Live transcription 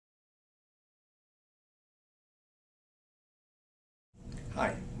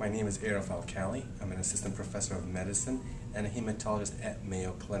Hi, my name is Aref Al-Kali. I'm an assistant professor of medicine and a hematologist at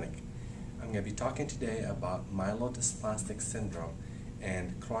Mayo Clinic. I'm going to be talking today about myelodysplastic syndrome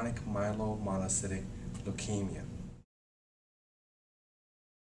and chronic myelomonocytic leukemia.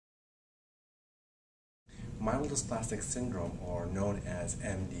 Myelodysplastic syndrome, or known as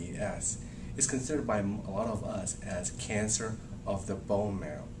MDS, is considered by a lot of us as cancer of the bone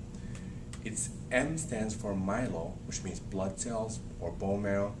marrow. Its M stands for myelo, which means blood cells or bone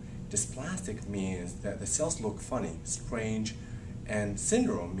marrow. Dysplastic means that the cells look funny, strange, and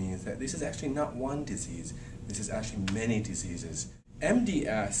syndrome means that this is actually not one disease, this is actually many diseases.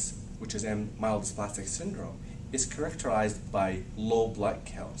 MDS, which is myelodysplastic syndrome, is characterized by low blood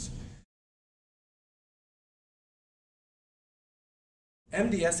counts.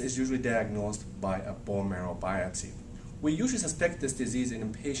 MDS is usually diagnosed by a bone marrow biopsy. We usually suspect this disease in a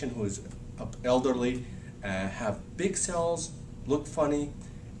patient who is elderly, have big cells, look funny,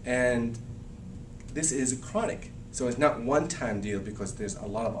 and this is chronic. So it's not one-time deal because there's a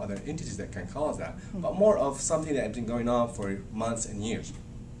lot of other entities that can cause that, but more of something that has been going on for months and years.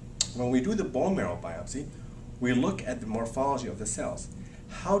 When we do the bone marrow biopsy, we look at the morphology of the cells.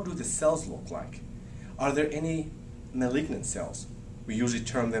 How do the cells look like? Are there any malignant cells? We usually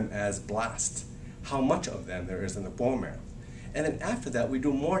term them as blasts. How much of them there is in the bone marrow. And then after that, we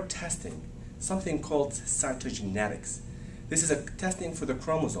do more testing, something called cytogenetics. This is a testing for the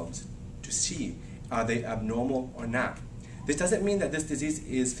chromosomes to see are they abnormal or not. This doesn't mean that this disease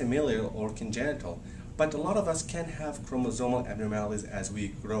is familial or congenital, but a lot of us can have chromosomal abnormalities as we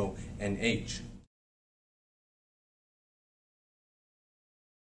grow and age.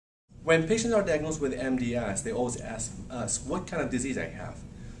 When patients are diagnosed with MDS, they always ask us what kind of disease I have.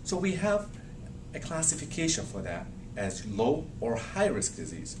 So we have a classification for that as low or high risk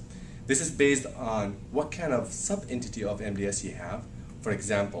disease. This is based on what kind of sub-entity of MDS you have. For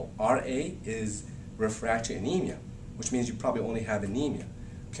example, RA is refractory anemia, which means you probably only have anemia,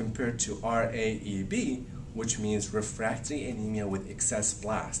 compared to RAEB, which means refractory anemia with excess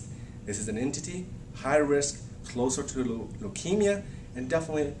blast. This is an entity, high risk, closer to leukemia, and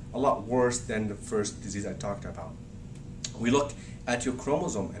definitely a lot worse than the first disease I talked about. We look at your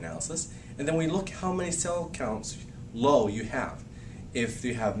chromosome analysis, and then we look how many cell counts low you have. If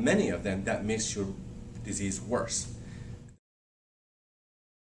you have many of them, that makes your disease worse.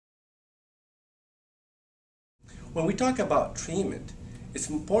 When we talk about treatment, it's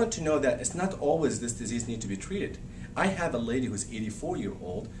important to know that it's not always this disease needs to be treated. I have a lady who's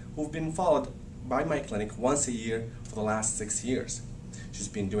 84-year-old who's been followed by my clinic once a year for the last 6 years. She's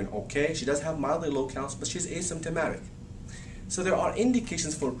been doing okay. She does have mildly low counts, but she's asymptomatic. So there are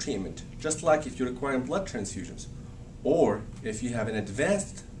indications for treatment, just like if you're requiring blood transfusions, or if you have an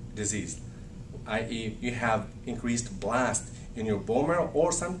advanced disease, i.e. you have increased blast in your bone marrow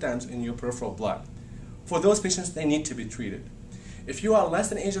or sometimes in your peripheral blood. For those patients, they need to be treated. If you are less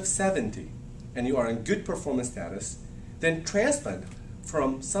than the age of 70 and you are in good performance status, then transplant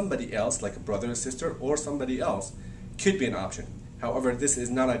from somebody else, like a brother or sister or somebody else, could be an option. However, this is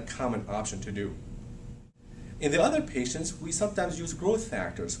not a common option to do. In the other patients, we sometimes use growth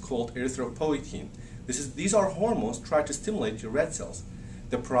factors called erythropoietin. These are hormones try to stimulate your red cells.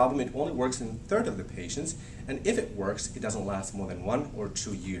 The problem, it only works in a third of the patients, and if it works, it doesn't last more than 1 or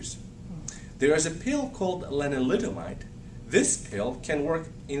 2 years. There is a pill called lenalidomide. This pill can work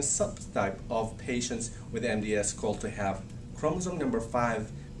in subtype of patients with MDS called to have chromosome number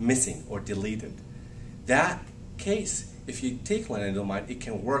 5 missing or deleted. That case, if you take lenalidomide, it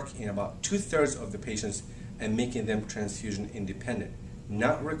can work in about 2/3 of the patients and making them transfusion independent,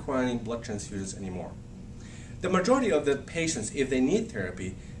 not requiring blood transfusions anymore. The majority of the patients, if they need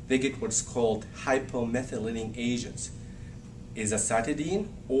therapy, they get what's called hypomethylating agents, azacitidine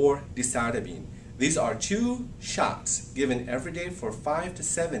or decitabine. These are 2 shots given every day for 5 to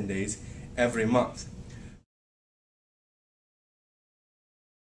 7 days every month.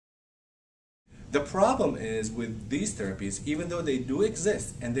 The problem is with these therapies, even though they do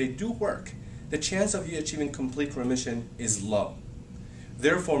exist and they do work, the chance of you achieving complete remission is low.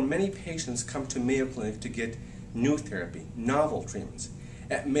 Therefore, many patients come to Mayo Clinic to get new therapy, novel treatments.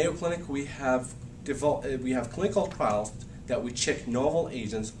 At Mayo Clinic, we have clinical trials that we check novel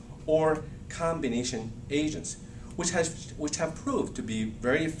agents or combination agents, which have proved to be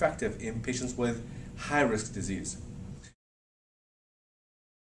very effective in patients with high-risk disease.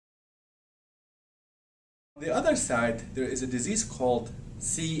 On the other side, there is a disease called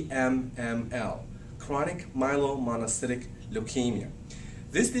CMML, chronic myelomonocytic leukemia.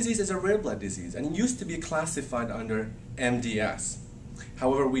 This disease is a rare blood disease and used to be classified under MDS.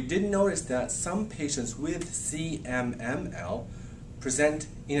 However, we did notice that some patients with CMML present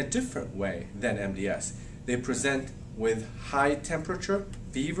in a different way than MDS. They present with high temperature,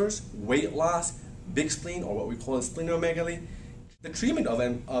 fevers, weight loss, big spleen, or what we call splenomegaly. The treatment of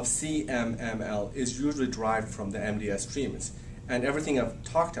CMML is usually derived from the MDS treatments, and everything I've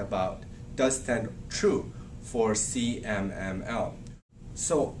talked about does stand true for CMML.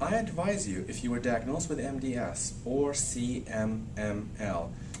 So I advise you, if you were diagnosed with MDS or CMML,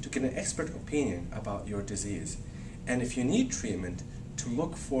 to get an expert opinion about your disease. And if you need treatment, to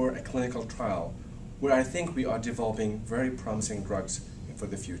look for a clinical trial where I think we are developing very promising drugs for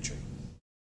the future.